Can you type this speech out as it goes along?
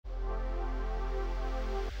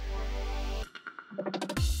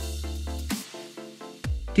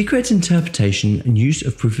Decred's interpretation and use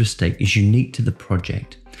of proof of stake is unique to the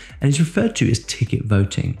project and is referred to as ticket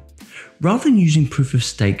voting. Rather than using proof of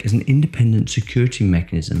stake as an independent security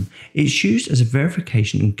mechanism, it's used as a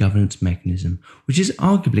verification and governance mechanism, which is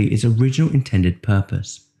arguably its original intended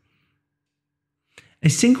purpose. A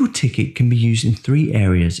single ticket can be used in three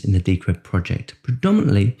areas in the Decred project.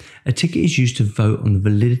 Predominantly, a ticket is used to vote on the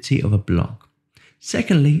validity of a block.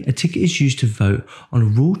 Secondly, a ticket is used to vote on a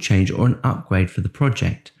rule change or an upgrade for the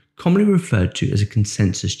project, commonly referred to as a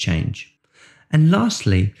consensus change. And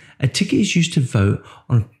lastly, a ticket is used to vote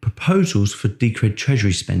on proposals for Decred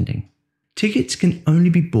treasury spending. Tickets can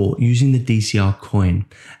only be bought using the DCR coin,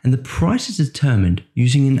 and the price is determined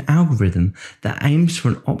using an algorithm that aims for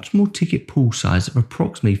an optimal ticket pool size of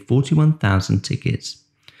approximately 41,000 tickets.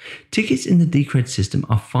 Tickets in the Decred system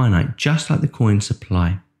are finite, just like the coin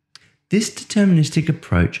supply. This deterministic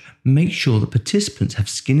approach makes sure that participants have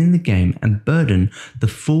skin in the game and burden the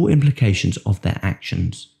full implications of their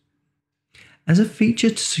actions. As a feature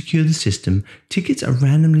to secure the system, tickets are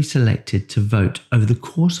randomly selected to vote over the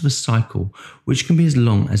course of a cycle, which can be as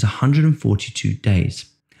long as 142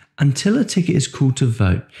 days. Until a ticket is called to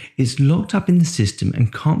vote, it's locked up in the system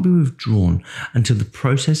and can't be withdrawn until the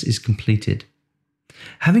process is completed.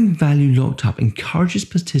 Having value locked up encourages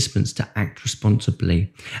participants to act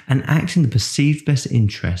responsibly and act in the perceived best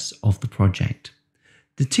interests of the project.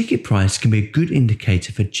 The ticket price can be a good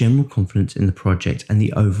indicator for general confidence in the project and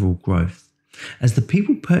the overall growth, as the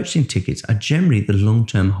people purchasing tickets are generally the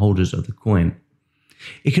long-term holders of the coin.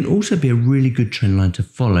 It can also be a really good trend line to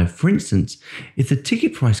follow. For instance, if the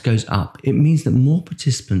ticket price goes up, it means that more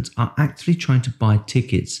participants are actively trying to buy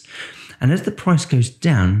tickets. And as the price goes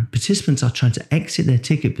down, participants are trying to exit their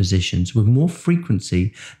ticket positions with more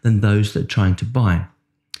frequency than those that are trying to buy.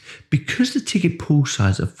 Because the ticket pool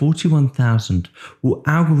size of 41,000 will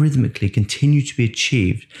algorithmically continue to be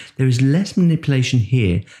achieved, there is less manipulation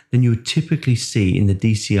here than you would typically see in the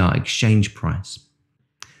DCR exchange price.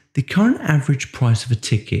 The current average price of a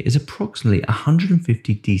ticket is approximately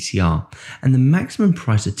 150 DCR, and the maximum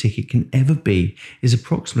price a ticket can ever be is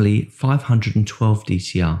approximately 512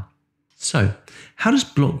 DCR. So, how does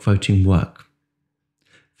block voting work?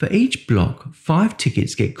 For each block, 5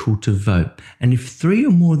 tickets get called to vote, and if 3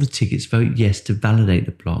 or more of the tickets vote yes to validate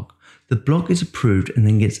the block is approved and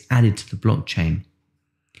then gets added to the blockchain.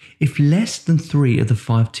 If less than 3 of the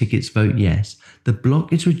 5 tickets vote yes, the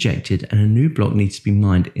block is rejected and a new block needs to be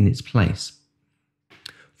mined in its place.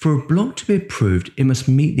 For a block to be approved, it must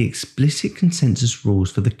meet the explicit consensus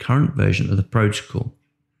rules for the current version of the protocol.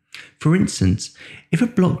 For instance, if a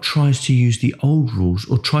block tries to use the old rules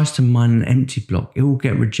or tries to mine an empty block, it will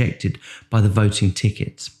get rejected by the voting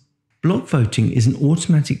tickets. Block voting is an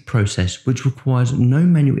automatic process which requires no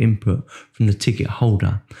manual input from the ticket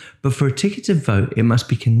holder, but for a ticket to vote, it must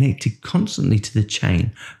be connected constantly to the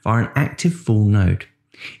chain via an active full node.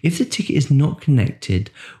 If the ticket is not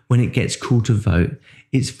connected when it gets called to vote,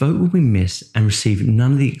 its vote will be missed and receive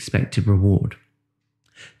none of the expected reward.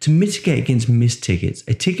 To mitigate against missed tickets,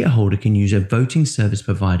 a ticket holder can use a voting service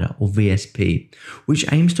provider or VSP, which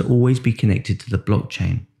aims to always be connected to the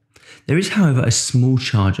blockchain. There is, however, a small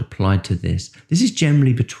charge applied to this. This is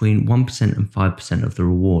generally between 1% and 5% of the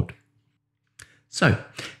reward. So,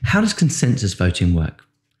 how does consensus voting work?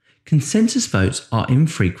 Consensus votes are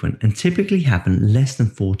infrequent and typically happen less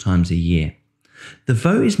than 4 times a year. The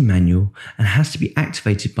vote is manual and has to be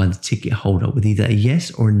activated by the ticket holder with either a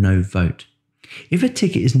yes or a no vote. If a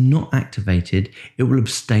ticket is not activated, it will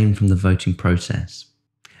abstain from the voting process.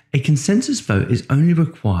 A consensus vote is only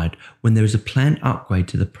required when there is a planned upgrade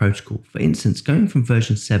to the protocol, for instance, going from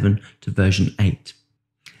version 7 to version 8.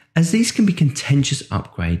 As these can be contentious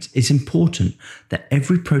upgrades, it's important that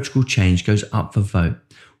every protocol change goes up for vote,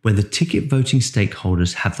 where the ticket voting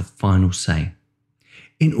stakeholders have the final say.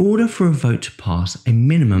 In order for a vote to pass, a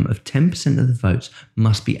minimum of 10% of the votes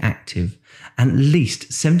must be active, and at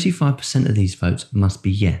least 75% of these votes must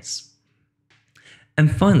be yes.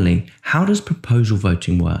 And finally, how does proposal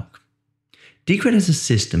voting work? Decred has a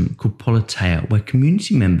system called Politeia where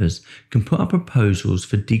community members can put up proposals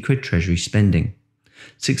for Decred treasury spending.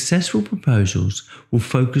 Successful proposals will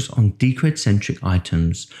focus on Decred-centric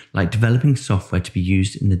items like developing software to be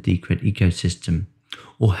used in the Decred ecosystem,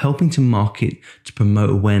 or helping to market to promote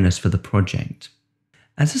awareness for the project.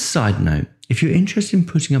 As a side note, if you're interested in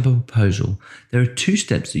putting up a proposal, there are 2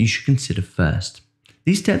 steps that you should consider first.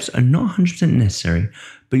 These steps are not 100% necessary,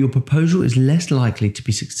 but your proposal is less likely to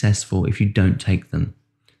be successful if you don't take them.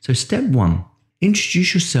 So step 1,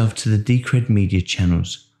 introduce yourself to the Decred media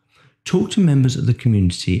channels. Talk to members of the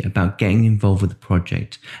community about getting involved with the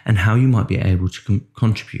project and how you might be able to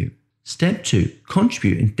contribute. Step 2.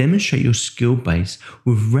 Contribute and demonstrate your skill base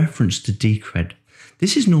with reference to Decred.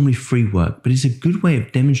 This is normally free work, but it's a good way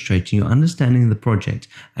of demonstrating your understanding of the project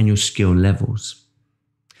and your skill levels.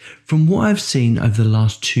 From what I've seen over the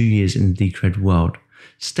last 2 years in the Decred world,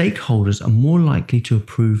 stakeholders are more likely to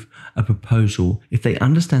approve a proposal if they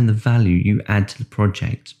understand the value you add to the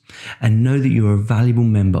project and know that you are a valuable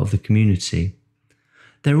member of the community.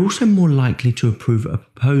 They're also more likely to approve a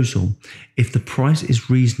proposal if the price is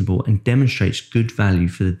reasonable and demonstrates good value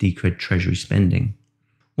for the Decred treasury spending.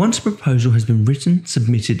 Once a proposal has been written,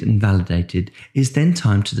 submitted and validated, it is then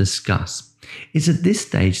time to discuss. It's at this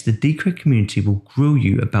stage the Decred community will grill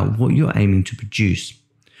you about what you're aiming to produce.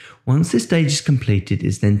 Once this stage is completed,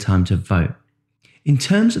 it's then time to vote. In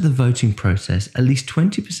terms of the voting process, at least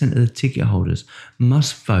 20% of the ticket holders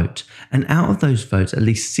must vote, and out of those votes, at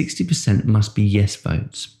least 60% must be yes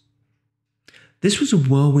votes. This was a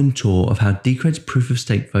whirlwind tour of how Decred's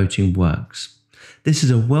proof-of-stake voting works. This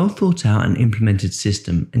is a well thought out and implemented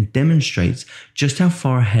system and demonstrates just how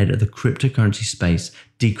far ahead of the cryptocurrency space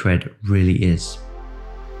Decred really is.